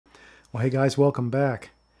Well, hey guys, welcome back.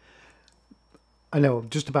 I know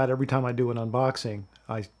just about every time I do an unboxing,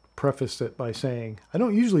 I preface it by saying, I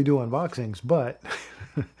don't usually do unboxings, but,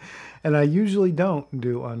 and I usually don't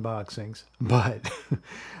do unboxings, but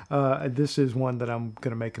this is one that I'm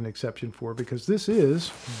going to make an exception for because this is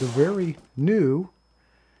the very new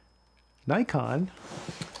Nikon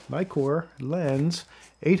lens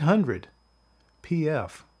 800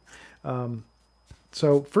 PF.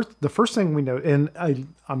 So the first thing we know, and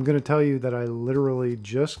I'm going to tell you that I literally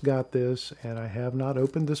just got this and I have not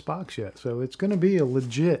opened this box yet. So it's going to be a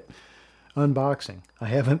legit unboxing. I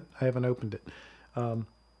haven't opened it.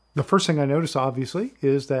 The first thing I notice, obviously,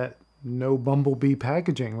 is that no bumblebee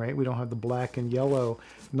packaging, right? We don't have the black and yellow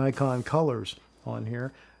Nikon colors on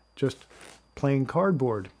here, just plain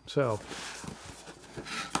cardboard. So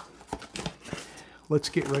let's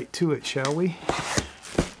get right to it, shall we?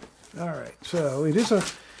 All right, so it is a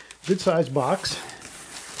good-sized box.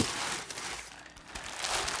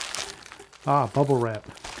 Bubble wrap.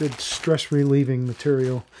 Good stress-relieving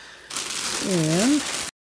material. And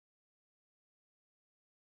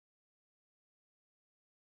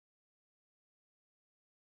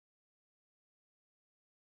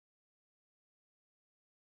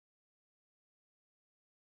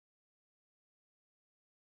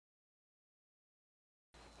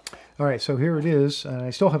all right, so here it is. I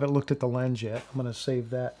still haven't looked at the lens yet. I'm going to save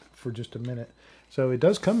that for just a minute. So it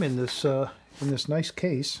does come in this nice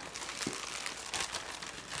case.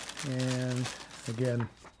 And again,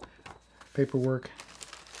 paperwork.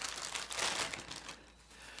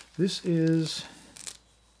 This is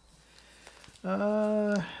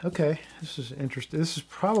okay. This is interesting. This is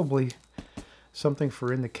probably something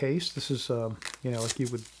for in the case. This is like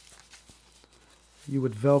you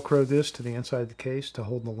would Velcro this to the inside of the case to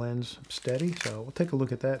hold the lens steady. So we'll take a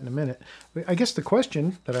look at that in a minute. I guess the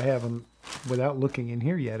question that I have without looking in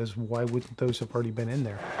here yet is why wouldn't those have already been in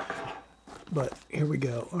there? But here we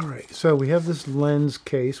go. All right, so we have this lens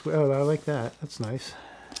case. Oh, I like that. That's nice.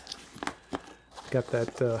 Got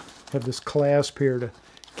that, have this clasp here to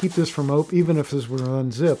keep this from open. Even if this were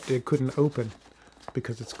unzipped, it couldn't open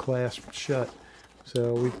because it's clasped shut.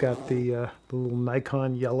 So we've got the little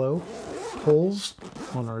Nikon yellow pulls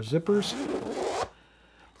on our zippers.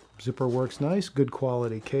 Zipper works nice, good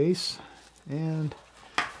quality case. And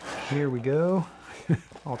here we go.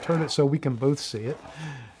 I'll turn it so we can both see it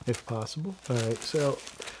if possible. All right, so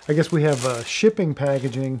I guess we have shipping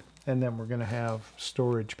packaging, and then we're going to have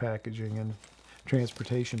storage packaging and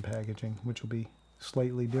transportation packaging, which will be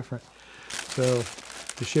slightly different. So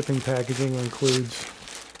the shipping packaging includes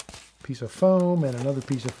a piece of foam and another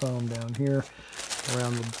piece of foam down here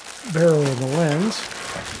around the barrel of the lens.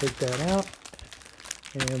 Take that out.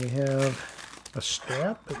 And we have a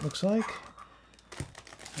strap, it looks like.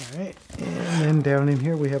 All right, and then down in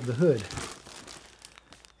here we have the hood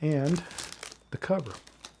and the cover.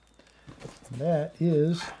 That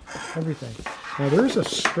is everything. Now there's a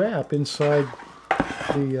strap inside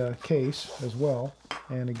the case as well.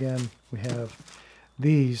 And again, we have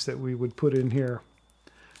these that we would put in here.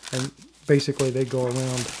 And basically they go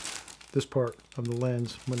around this part of the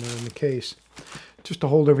lens when they're in the case, just to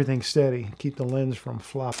hold everything steady, keep the lens from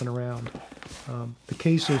flopping around. The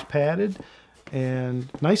case is padded and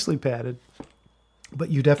nicely padded, but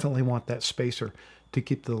you definitely want that spacer to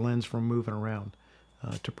keep the lens from moving around,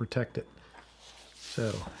 to protect it.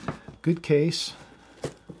 So, good case.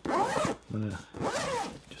 I'm going to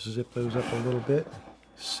just zip those up a little bit,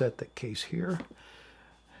 set the case here,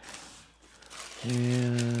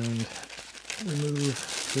 and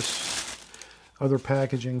remove this other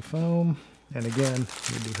packaging foam. And again,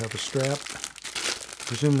 we do have a strap.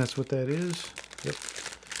 Presume that's what that is. Yep.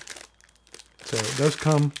 So it does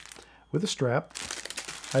come with a strap.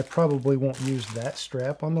 I probably won't use that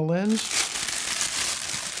strap on the lens.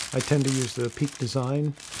 I tend to use the Peak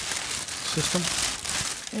Design system.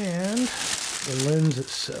 And the lens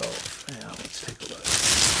itself. Now let's take a look.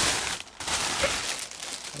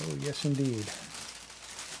 Oh yes indeed.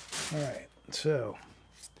 Alright, so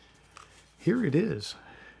here it is.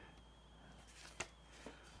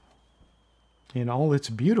 In all its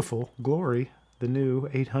beautiful glory, the new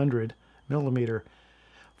 800 millimeter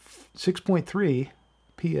 6.3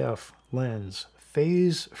 PF lens.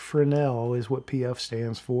 Phase Fresnel is what PF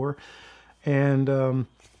stands for. And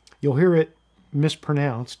you'll hear it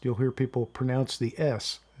mispronounced. You'll hear people pronounce the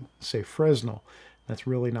S, say Fresnel. That's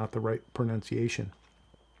really not the right pronunciation.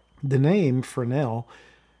 The name Fresnel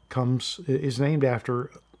is named after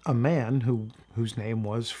a man whose name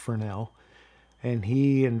was Fresnel, and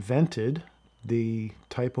he invented the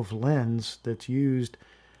type of lens that's used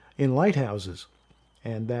in lighthouses.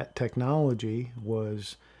 And that technology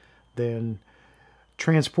was then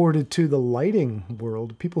transported to the lighting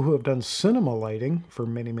world. People who have done cinema lighting for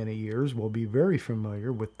many, many years will be very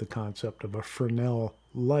familiar with the concept of a Fresnel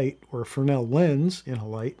light or a Fresnel lens in a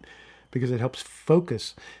light, because it helps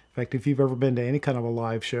focus. In fact, if you've ever been to any kind of a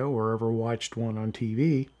live show or ever watched one on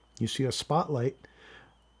TV, you see a spotlight,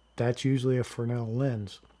 that's usually a Fresnel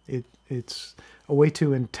lens. It's a way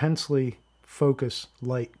to intensely focus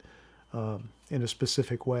light in a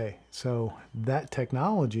specific way. So that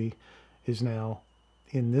technology is now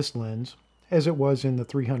in this lens, as it was in the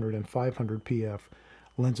 300 and 500 PF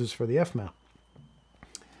lenses for the f-mount.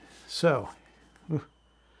 So,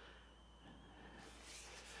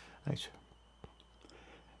 nice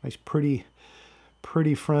pretty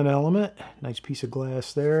front element. Nice piece of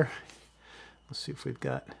glass there. Let's see if we've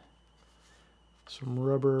got some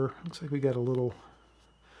rubber. Looks like we got a little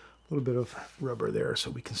bit of rubber there, so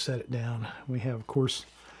we can set it down. We have, of course,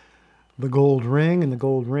 the gold ring, and the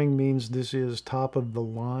gold ring means this is top of the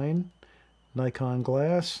line Nikon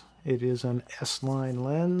glass. It is an S-line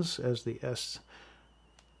lens, as the S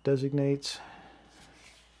designates.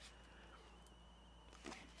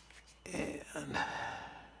 And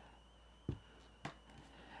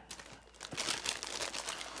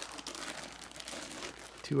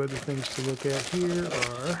two other things to look at here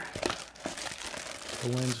are the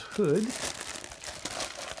lens hood.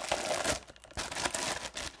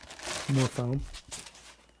 More foam.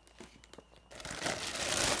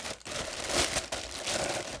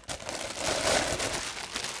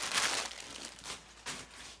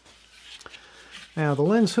 Now the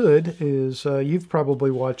lens hood is, you've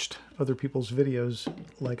probably watched other people's videos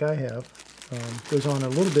like I have. Goes on a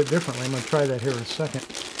little bit differently. I'm going to try that here in a second.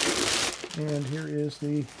 And here is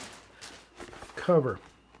the cover.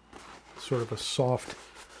 Sort of a soft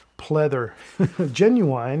pleather,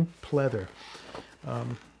 genuine pleather.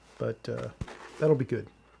 But that'll be good.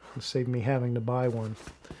 It'll save me having to buy one.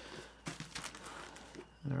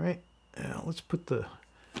 All right, now let's put the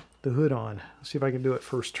hood on. Let's see if I can do it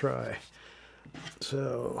first try.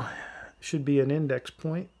 So, should be an index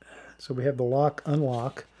point. So we have the lock,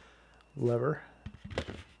 unlock lever.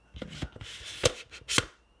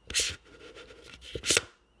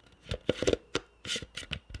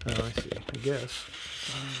 Oh, I see, I guess.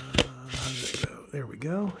 How does it go? There we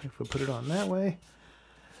go. If we put it on that way.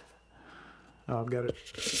 Oh, I've got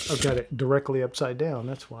it directly upside down,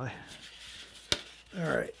 that's why.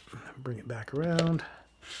 All right, bring it back around.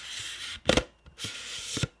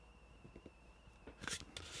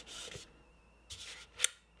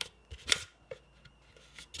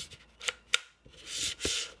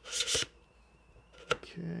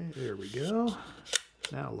 Okay, there we go.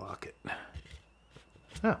 Now lock it.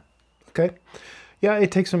 Oh, okay. Yeah,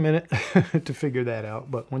 it takes a minute to figure that out,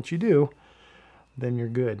 but once you do, then you're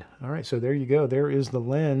good. All right, so there you go. There is the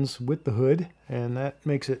lens with the hood, and that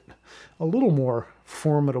makes it a little more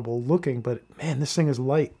formidable looking, but man, this thing is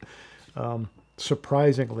light.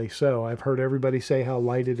 Surprisingly so. I've heard everybody say how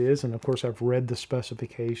light it is, and of course I've read the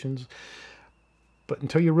specifications, but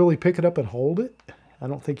until you really pick it up and hold it, I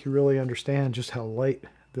don't think you really understand just how light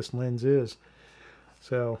this lens is.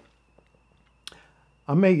 So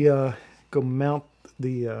I may go mount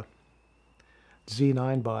the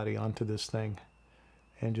Z9 body onto this thing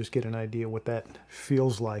and just get an idea what that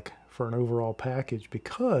feels like for an overall package,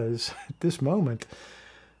 because at this moment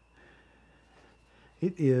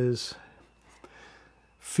it is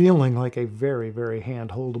feeling like a very, very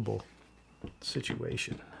hand-holdable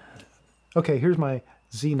situation. Okay, here's my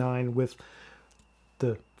Z9 with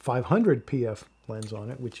the 500 PF lens on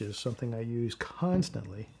it, which is something I use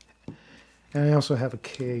constantly. And I also have a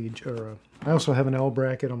cage, or I also have an L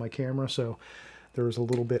bracket on my camera, so there's a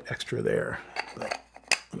little bit extra there. But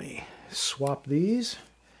let me swap these.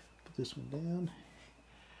 Put this one down.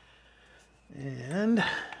 And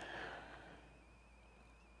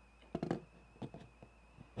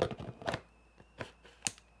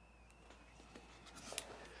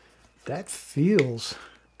that feels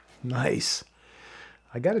nice.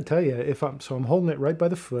 I got to tell you, I'm holding it right by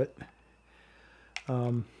the foot.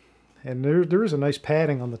 And there is a nice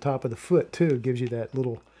padding on the top of the foot too. It gives you that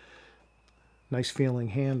little nice feeling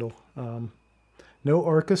handle. No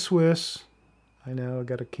Arca Swiss. I know I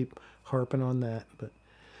got to keep harping on that, but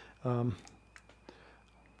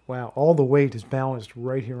wow, all the weight is balanced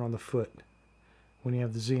right here on the foot when you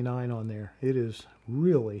have the Z9 on there. It is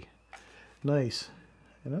really nice.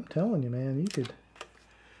 And I'm telling you, man, you could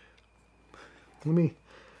let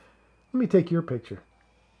me take your picture.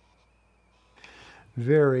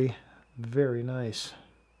 Very, very nice.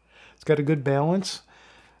 It's got a good balance.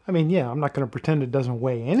 I mean, yeah, I'm not going to pretend it doesn't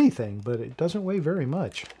weigh anything, but it doesn't weigh very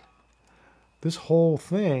much. This whole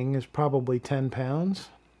thing is probably 10 pounds,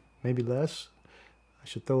 maybe less. I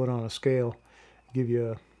should throw it on a scale, give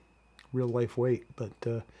you a real life weight. But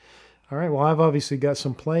all right, well, I've obviously got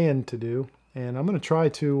some playing to do, and I'm going to try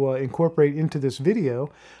to incorporate into this video.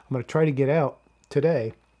 I'm going to try to get out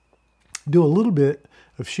today, do a little bit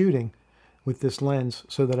of shooting with this lens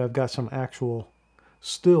so that I've got some actual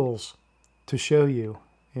stills to show you,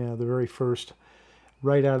 the very first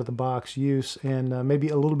right out of the box use, and maybe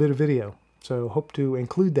a little bit of video. So hope to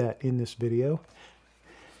include that in this video.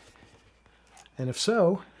 And if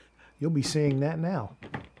so, you'll be seeing that now.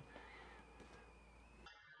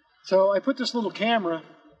 So I put this little camera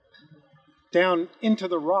down into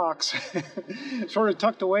the rocks, sort of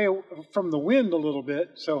tucked away from the wind a little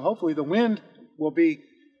bit. So hopefully the wind will be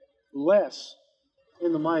less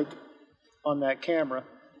in the mic on that camera.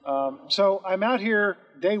 So I'm out here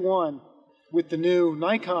day one with the new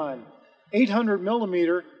Nikon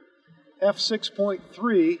 800mm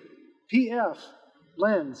f6.3 PF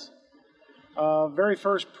lens. Very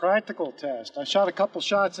first practical test. I shot a couple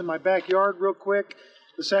shots in my backyard real quick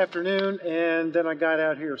this afternoon, and then I got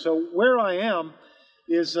out here. So where I am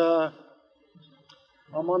is I'm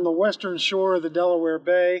on the western shore of the Delaware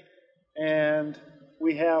Bay, and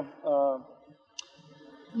we have all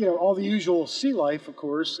the usual sea life, of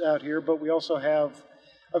course, out here, but we also have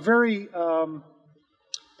a very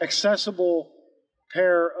accessible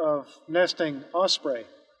pair of nesting osprey.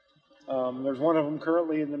 There's one of them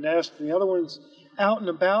currently in the nest, and the other one's out and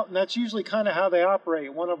about, and that's usually kind of how they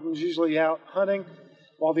operate. One of them's usually out hunting,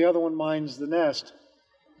 while the other one minds the nest.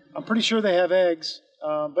 I'm pretty sure they have eggs,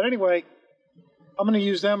 but anyway, I'm going to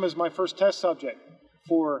use them as my first test subject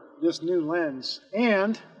for this new lens.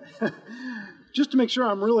 And just to make sure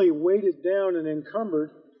I'm really weighted down and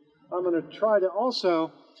encumbered, I'm going to try to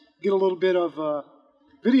also get a little bit of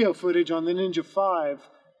video footage on the Ninja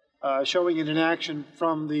 5, showing it in action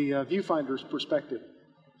from the viewfinder's perspective.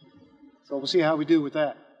 So we'll see how we do with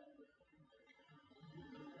that.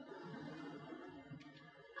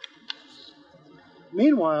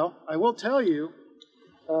 Meanwhile, I will tell you,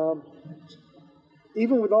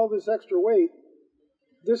 even with all this extra weight,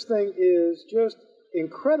 this thing is just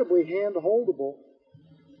incredibly hand-holdable.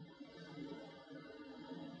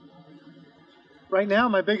 Right now,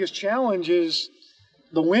 my biggest challenge is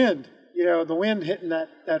the wind. The wind hitting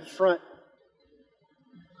that front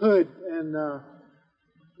hood, and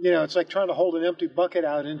it's like trying to hold an empty bucket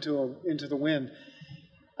out into the wind.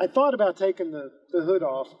 I thought about taking the hood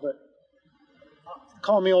off, but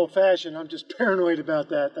call me old-fashioned. I'm just paranoid about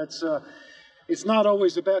that. It's not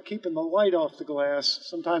always about keeping the light off the glass.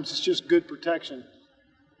 Sometimes it's just good protection.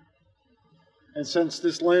 And since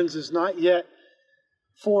this lens is not yet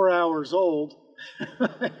 4 hours old,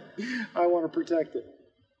 I want to protect it.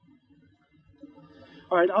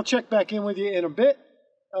 All right, I'll check back in with you in a bit.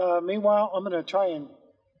 Meanwhile, I'm going to try and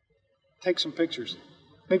take some pictures.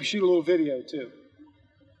 Maybe shoot a little video too.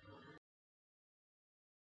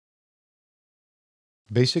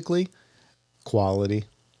 Basically, quality.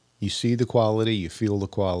 You see the quality, you feel the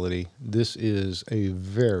quality. This is a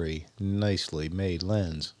very nicely made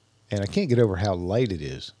lens. And I can't get over how light it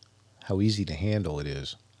is, how easy to handle it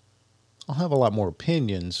is. I'll have a lot more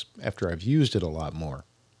opinions after I've used it a lot more.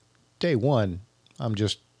 Day one, I'm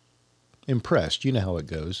just impressed. You know how it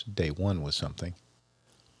goes, day one with something.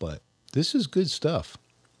 But this is good stuff.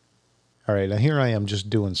 All right, now here I am just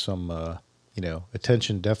doing some,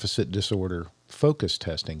 attention deficit disorder focus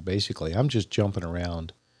testing. Basically, I'm just jumping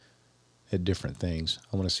around at different things.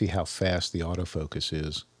 I want to see how fast the autofocus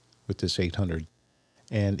is with this 800.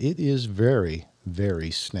 And it is very,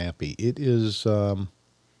 very snappy. It is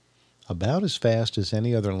about as fast as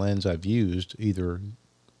any other lens I've used, either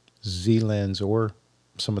Z lens or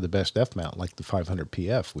some of the best f-mount, like the 500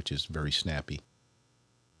 PF, which is very snappy.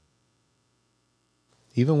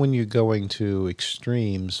 Even when you're going to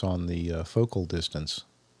extremes on the focal distance,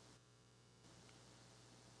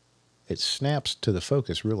 it snaps to the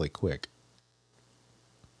focus really quick.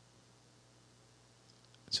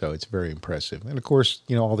 So it's very impressive. And of course,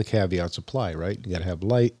 all the caveats apply, right? You got to have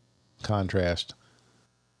light, contrast,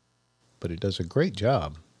 but it does a great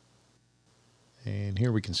job. And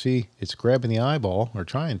here we can see it's grabbing the eyeball, or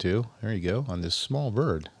trying to, there you go, on this small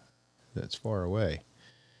bird that's far away.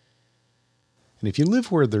 And if you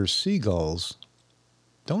live where there's seagulls,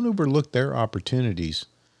 don't overlook their opportunities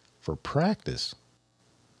for practice.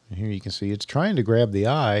 And here you can see it's trying to grab the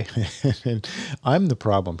eye, and I'm the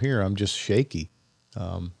problem here. I'm just shaky.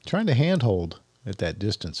 Trying to handhold at that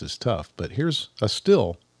distance is tough, but here's a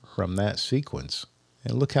still from that sequence.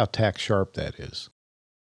 And look how tack sharp that is.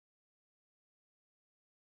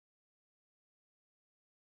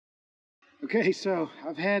 Okay, so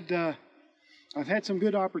I've had some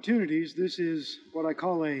good opportunities. This is what I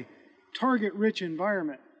call a target-rich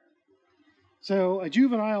environment. So a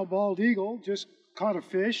juvenile bald eagle just caught a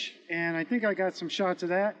fish, and I think I got some shots of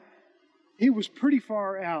that. He was pretty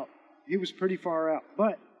far out. He was pretty far out,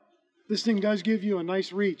 but this thing does give you a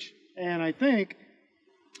nice reach. And I think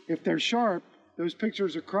if they're sharp, those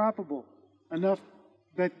pictures are croppable enough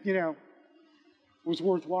that, you know, was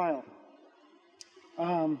worthwhile.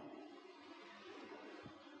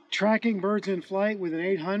 Tracking birds in flight with an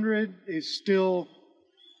 800 is still,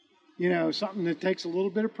 you know, something that takes a little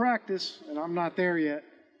bit of practice, and I'm not there yet.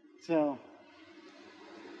 So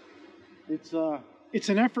it's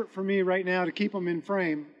an effort for me right now to keep them in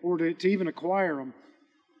frame, or to even acquire them.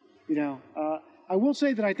 You know, I will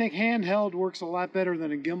say that I think handheld works a lot better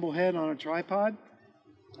than a gimbal head on a tripod,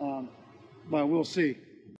 but we'll see.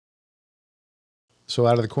 So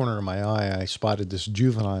out of the corner of my eye, I spotted this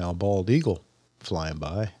juvenile bald eagle flying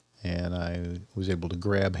by, and I was able to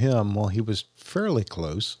grab him while he was fairly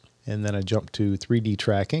close. And then I jumped to 3D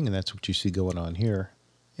tracking, and that's what you see going on here.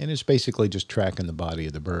 And it's basically just tracking the body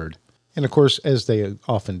of the bird. And of course, as they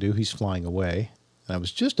often do, he's flying away. And I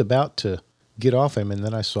was just about to get off him, and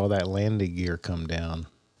then I saw that landing gear come down.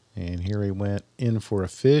 And here he went in for a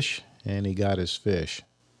fish, and he got his fish.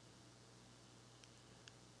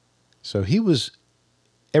 So he was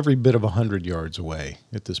every bit of 100 yards away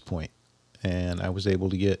at this point. And I was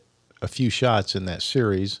able to get a few shots in that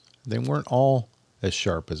series. They weren't all as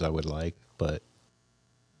sharp as I would like, but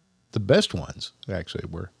the best ones actually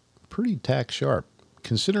were pretty tack sharp,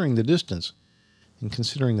 considering the distance and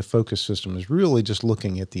considering the focus system is really just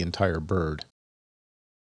looking at the entire bird.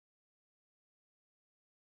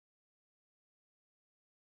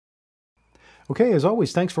 Okay, as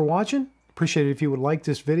always, thanks for watching. Appreciate it if you would like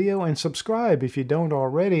this video, and subscribe if you don't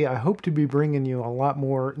already. I hope to be bringing you a lot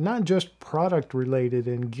more, not just product related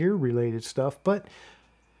and gear related stuff, but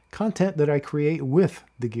content that I create with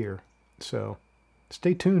the gear. So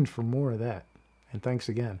stay tuned for more of that. And thanks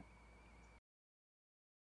again.